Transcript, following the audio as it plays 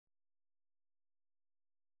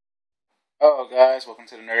Hello guys, welcome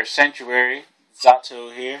to the Nerd Sanctuary.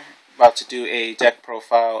 Zato here, about to do a deck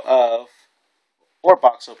profile or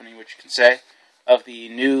box opening, which you can say, of the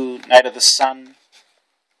new Knight of the Sun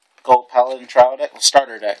Gold Paladin Trial deck, well,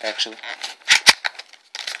 starter deck actually.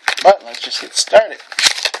 But let's just get started.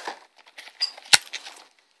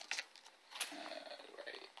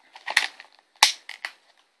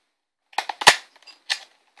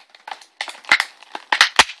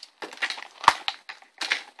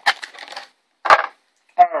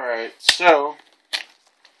 Alright, so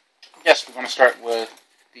yes, we're going to start with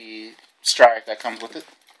the strike that comes with it.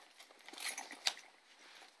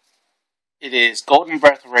 It is Golden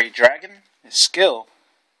Breath Ray Dragon. His skill.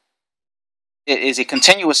 It is a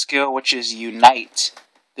continuous skill, which is Unite.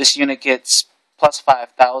 This unit gets plus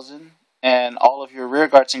 5,000, and all of your rear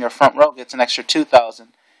guards in your front row gets an extra 2,000.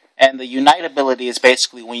 And the Unite ability is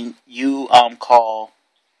basically when you call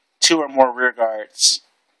 2 or more rear guards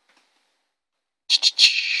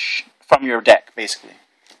from your deck, basically,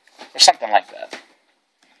 or something like that.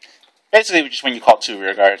 Basically, just when you call 2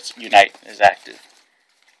 rear guards, Unite is active.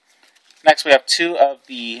 Next, we have 2 of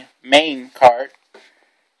the main card,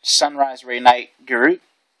 Sunrise Ray Knight Garut.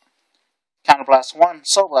 Counterblast 1,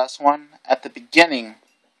 Soul Blast 1. At the beginning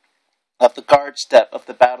of the guard step of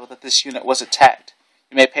the battle that this unit was attacked,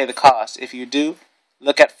 you may pay the cost. If you do,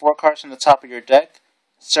 look at 4 cards from the top of your deck,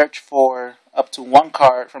 search for up to 1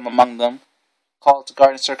 card from among them, call it to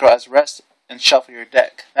Guardian Circle as rest, and shuffle your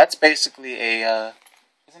deck. That's basically a,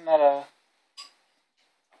 isn't that a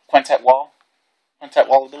Quintet Wall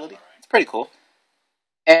ability? It's pretty cool.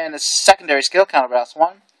 And a secondary skill, Counterblast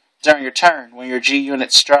 1. During your turn, when your G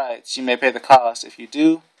unit strides, you may pay the cost. If you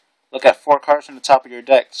do, look at 4 cards from the top of your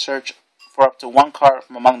deck, search for up to 1 card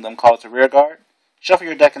from among them, call it to rear guard, shuffle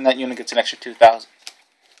your deck, and that unit gets an extra 2,000.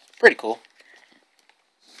 Pretty cool.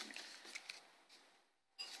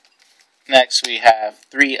 Next, we have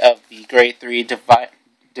 3 of the Grade 3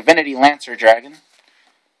 Divinity Lancer Dragon. It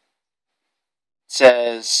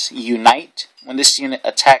says Unite. When this unit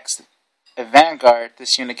attacks a Vanguard,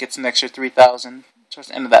 this unit gets an extra 3,000 towards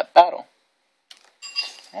the end of that battle.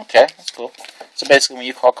 Okay, that's cool. So basically, when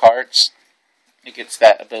you call cards, it gets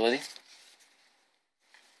that ability.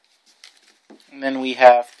 And then we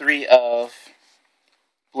have 3 of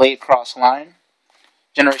Blade Cross Line.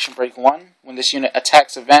 Generation Break 1. When this unit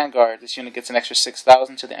attacks a Vanguard, this unit gets an extra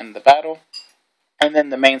 6,000 to the end of the battle. And then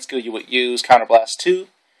the main skill you would use, Counterblast 2.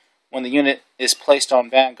 When the unit is placed on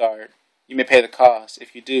Vanguard, you may pay the cost.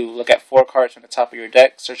 If you do, look at 4 cards from the top of your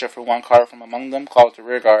deck, search up for 1 card from among them, call it to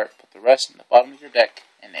rear guard, put the rest in the bottom of your deck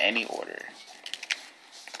in any order.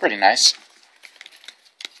 Pretty nice.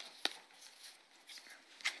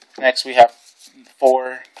 Next we have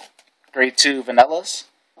 4 Grade 2 Vanillas.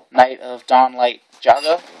 Knight of Dawnlight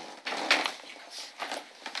Jaga.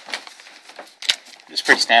 It's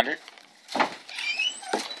pretty standard.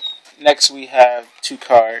 Next we have 2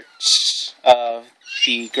 cards of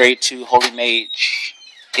the Grade 2 Holy Mage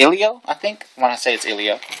Ilio, I think. When I say it's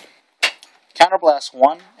Ilio. Counterblast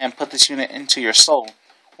 1 and put this unit into your soul.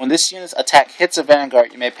 When this unit's attack hits a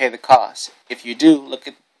Vanguard, you may pay the cost. If you do, look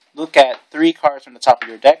at 3 cards from the top of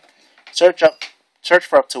your deck. Search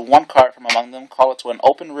for up to 1 card from among them, call it to an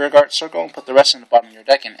open rearguard circle, and put the rest in the bottom of your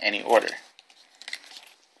deck in any order.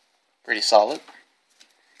 Pretty solid.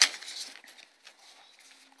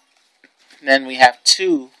 Then we have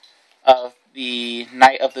 2 of the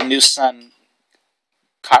Knight of the New Sun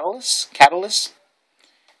Catalyst.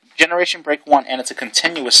 Generation Break 1, and it's a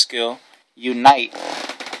continuous skill, Unite.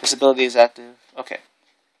 This ability is active. Okay.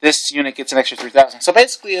 This unit gets an extra 3,000. So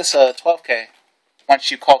basically it's a 12k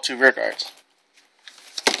once you call 2 rear guards.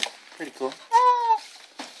 Pretty cool.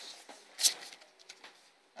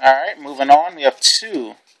 Alright, moving on. We have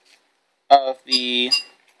 2 of the,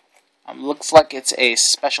 looks like it's a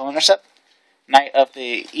special intercept. Knight of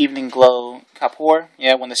the Evening Glow Kapoor.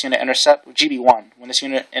 Yeah, when this unit intercepts, GB1. When this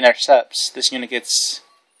unit intercepts, this unit gets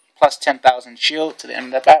plus 10,000 shield to the end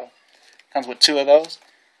of that battle. Comes with 2 of those.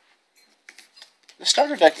 The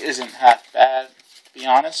starter deck isn't half bad, to be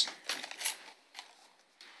honest.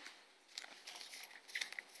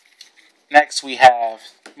 Next we have,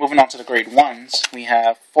 moving on to the Grade 1s, we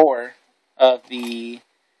have 4 of the,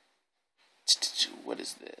 what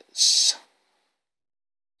is this?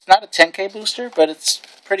 It's not a 10k booster, but it's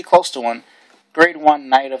pretty close to one. Grade 1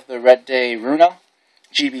 Knight of the Red Day Runo,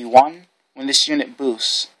 GB1. When this unit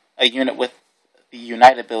boosts a unit with the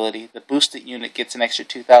Unite ability, the boosted unit gets an extra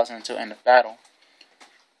 2,000 until end of battle.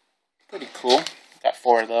 Pretty cool. Got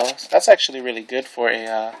 4 of those. That's actually really good for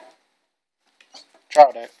a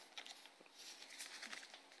trial deck.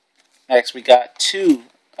 Next, we got 2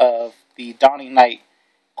 of the Dawning Knight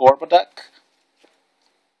Gorboduck.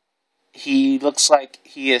 He looks like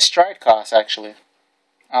he is stride cost, actually.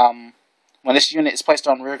 When this unit is placed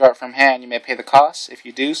on rearguard from hand, you may pay the cost. If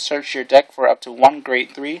you do, search your deck for up to one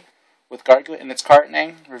grade 3 with Garglet in its card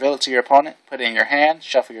name, reveal it to your opponent, put it in your hand,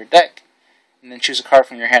 shuffle your deck, and then choose a card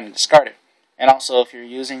from your hand and discard it. And also, if you're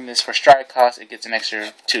using this for stride cost, it gets an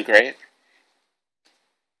extra 2 grade.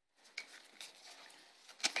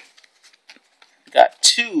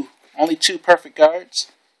 Got only two perfect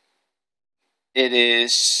guards.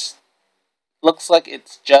 Looks like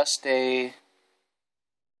it's just a,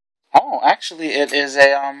 actually it is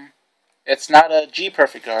a, it's not a G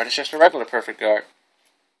perfect guard, it's just a regular perfect guard.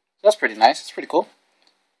 So that's pretty nice, it's pretty cool.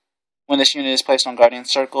 When this unit is placed on Guardian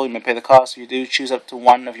Circle, you may pay the cost. If you do, choose up to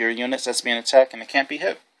one of your units that's being attacked and it can't be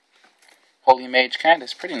hit. Holy Mage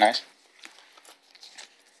Candace, pretty nice.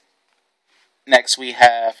 Next we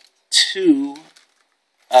have 2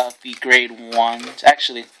 of the grade 1s.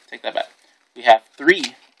 Actually, take that back. We have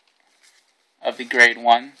 3 of the grade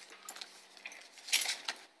 1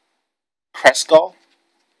 Crestgull.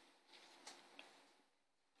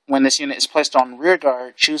 When this unit is placed on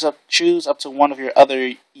rearguard, choose up to one of your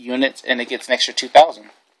other units and it gets an extra 2,000.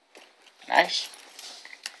 Nice.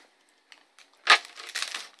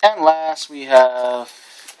 And last for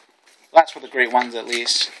the great ones at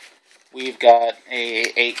least, we've got a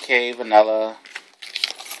 8K vanilla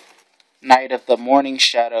Knight of the Morning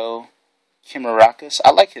Shadow Kimurakus.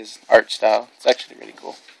 I like his art style. It's actually really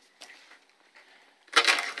cool.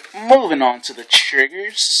 Moving on to the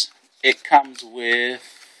triggers. It comes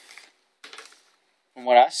with, from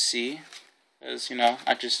what I see, because,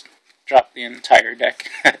 I just dropped the entire deck.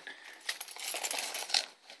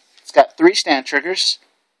 It's got 3 stand triggers.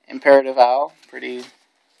 Imperative Owl, pretty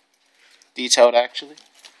detailed actually.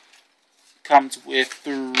 Comes with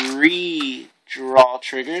 3 draw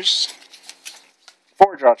triggers.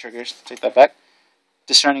 4 draw triggers, take that back.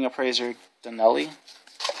 Discerning Appraiser Donnelly.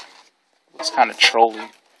 Looks kind of trolly.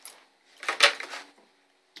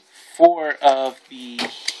 4 of the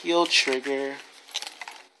heal trigger.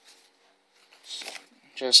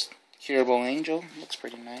 Just Curable Angel. Looks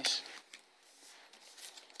pretty nice.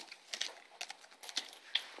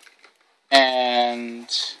 And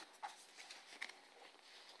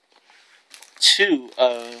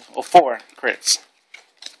 4 crits.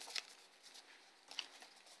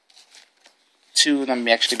 2 of them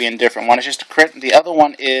actually being different. One is just a crit, and the other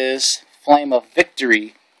one is Flame of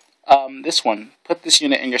Victory. This one, put this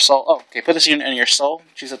unit in your soul. Put this unit in your soul.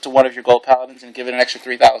 Choose up to one of your gold paladins and give it an extra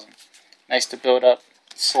 3,000. Nice to build up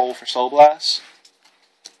soul for Soul Blast.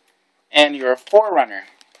 And you're a Forerunner.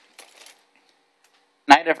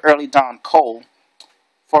 Knight of Early Dawn Cole.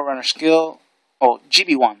 Forerunner skill.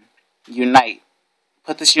 GB1. Unite.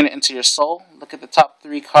 Put this unit into your soul. Look at the top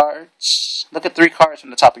 3 cards. Look at 3 cards from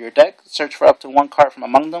the top of your deck. Search for up to 1 card from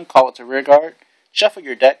among them. Call it to rearguard. Shuffle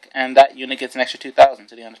your deck, and that unit gets an extra 2,000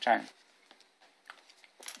 to the end of turn.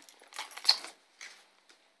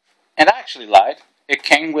 And I actually lied. It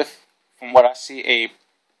came with, from what I see, a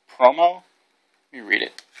promo. Let me read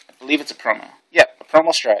it. I believe it's a promo. Yep, a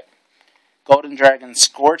promo strike. Golden Dragon,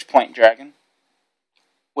 Scourge Point Dragon.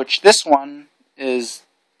 Which this one is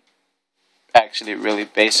actually really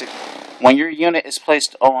basic. When your unit is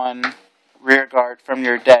placed on rearguard from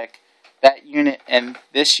your deck, that unit and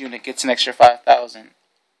this unit gets an extra 5,000.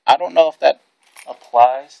 I don't know if that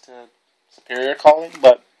applies to Superior Calling,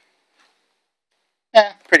 but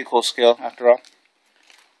pretty cool skill after all.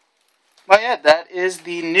 But yeah, that is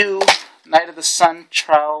the new Knight of the Sun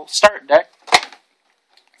Trial Start deck.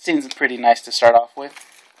 Seems pretty nice to start off with.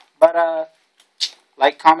 But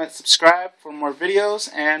like, comment, subscribe for more videos,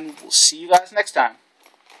 and we'll see you guys next time.